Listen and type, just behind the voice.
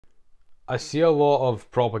I see a lot of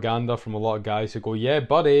propaganda from a lot of guys who go, yeah,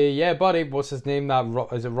 buddy, what's his name?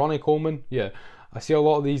 Is it Ronnie Coleman? Yeah. I see a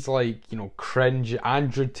lot of these, like, cringe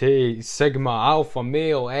Andrew Tate, Sigma, alpha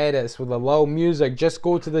male edits with a loud music. Just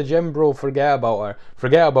go to the gym, bro. Forget about her.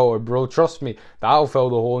 Forget about her, bro. Trust me. That'll fill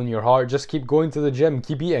the hole in your heart. Just keep going to the gym.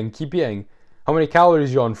 Keep eating. Keep eating. How many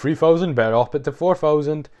calories you on? 3,000? Better up it to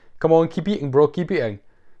 4,000. Come on, keep eating, bro. Keep eating.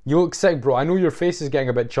 You look sick, bro. I know your face is getting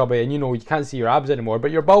a bit chubby and you can't see your abs anymore,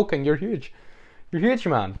 but you're bulking. You're huge. You're huge,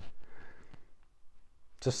 man.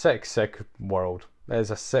 It's a sick, sick world. It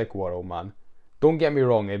is a sick world, man. Don't get me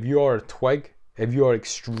wrong, if you are a twig, if you are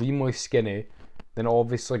extremely skinny, then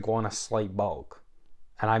obviously go on a slight bulk.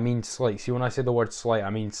 And I mean slight. See, when I say the word slight, I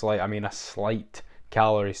mean slight. I mean a slight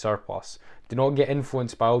calorie surplus. Do not get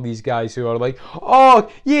influenced by all these guys who are like, oh,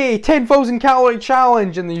 yay, 10,000 calorie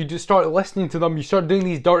challenge. And then you just start listening to them. You start doing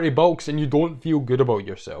these dirty bulks and you don't feel good about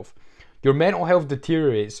yourself. Your mental health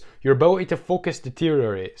deteriorates. Your ability to focus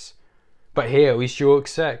deteriorates. But hey, at least you look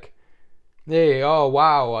sick. Hey, oh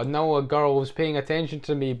wow, I know a girl was paying attention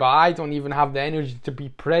to me, but I don't even have the energy to be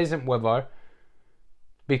present with her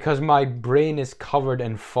because my brain is covered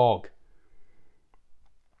in fog.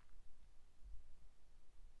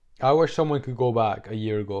 I wish someone could go back a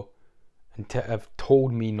year ago and have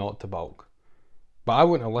told me not to bulk. But I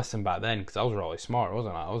wouldn't have listened back then because I was really smart,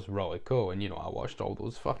 wasn't I? I was really cool and I watched all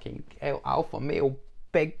those fucking alpha male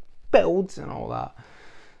big builds and all that.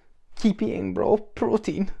 Keep eating, bro,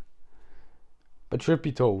 protein. But truth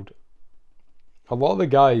be told, a lot of the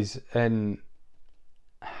guys the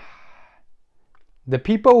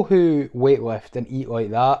people who weightlift and eat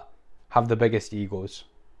like that have the biggest egos.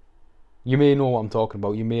 You may know what I'm talking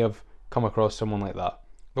about. You may have come across someone like that.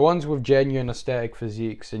 The ones with genuine aesthetic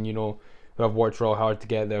physiques and, who have worked real hard to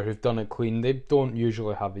get there, who've done it clean, they don't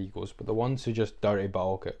usually have egos. But the ones who just dirty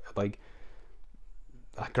bulk it, like,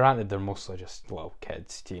 granted, they're mostly just little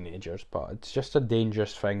kids, teenagers, but it's just a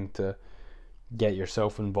dangerous thing to get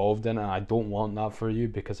yourself involved in, and I don't want that for you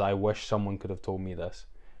because I wish someone could have told me this.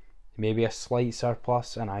 Maybe a slight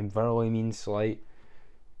surplus, and I really mean slight,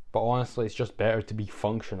 but honestly it's just better to be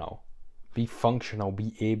functional. Be functional,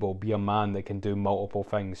 be able, be a man that can do multiple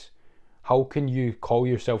things. How can you call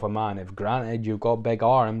yourself a man if granted you've got big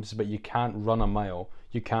arms but you can't run a mile,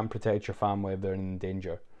 you can't protect your family if they're in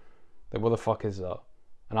danger? Like, what the fuck is that?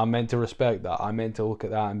 And I'm meant to respect that. I'm meant to look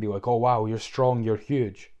at that and be like, oh wow, you're strong, you're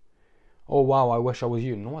huge. Oh wow, I wish I was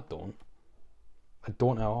you. No, I don't. I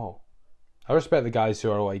don't at all. I respect the guys who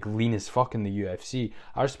are like lean as fuck in the UFC.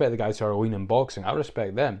 I respect the guys who are lean in boxing. I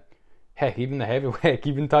respect them. Heck, even the heavyweight,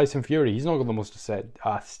 even Tyson Fury, he's not got the most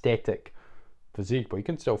aesthetic physique, but he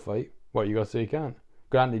can still fight. What, you gotta say he can't?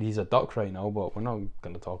 Granted, he's a duck right now, but we're not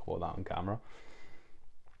going to talk about that on camera.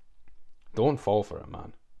 Don't fall for it,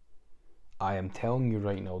 man. I am telling you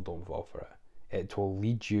right now, don't fall for it. It will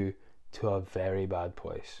lead you to a very bad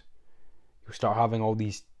place. You'll start having all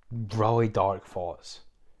these really dark thoughts.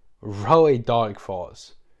 Really dark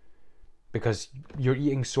thoughts. Because you're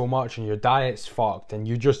eating so much and your diet's fucked and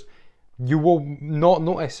you will not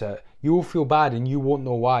notice it. You will feel bad and you won't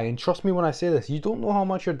know why. And trust me when I say this, you don't know how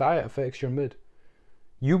much your diet affects your mood.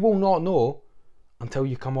 You will not know until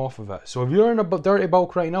you come off of it. So if you're in a dirty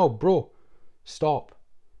bulk right now, bro, stop.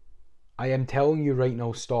 I am telling you right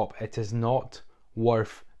now, stop. It is not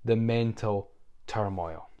worth the mental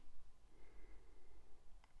turmoil.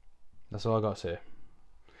 That's all I got to say.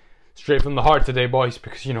 Straight from the heart today, boys,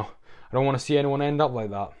 because, I don't want to see anyone end up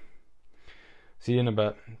like that. See you in a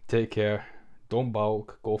bit. Take care. Don't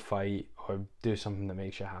bulk. Go fight. Or do something that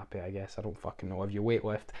makes you happy, I guess. I don't fucking know. If you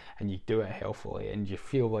weightlift and you do it healthily and you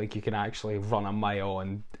feel like you can actually run a mile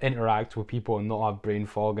and interact with people and not have brain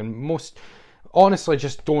fog, and honestly,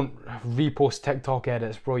 just don't repost TikTok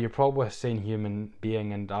edits, bro. You're probably a sane human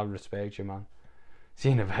being and I respect you, man. See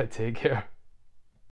you in a bit. Take care.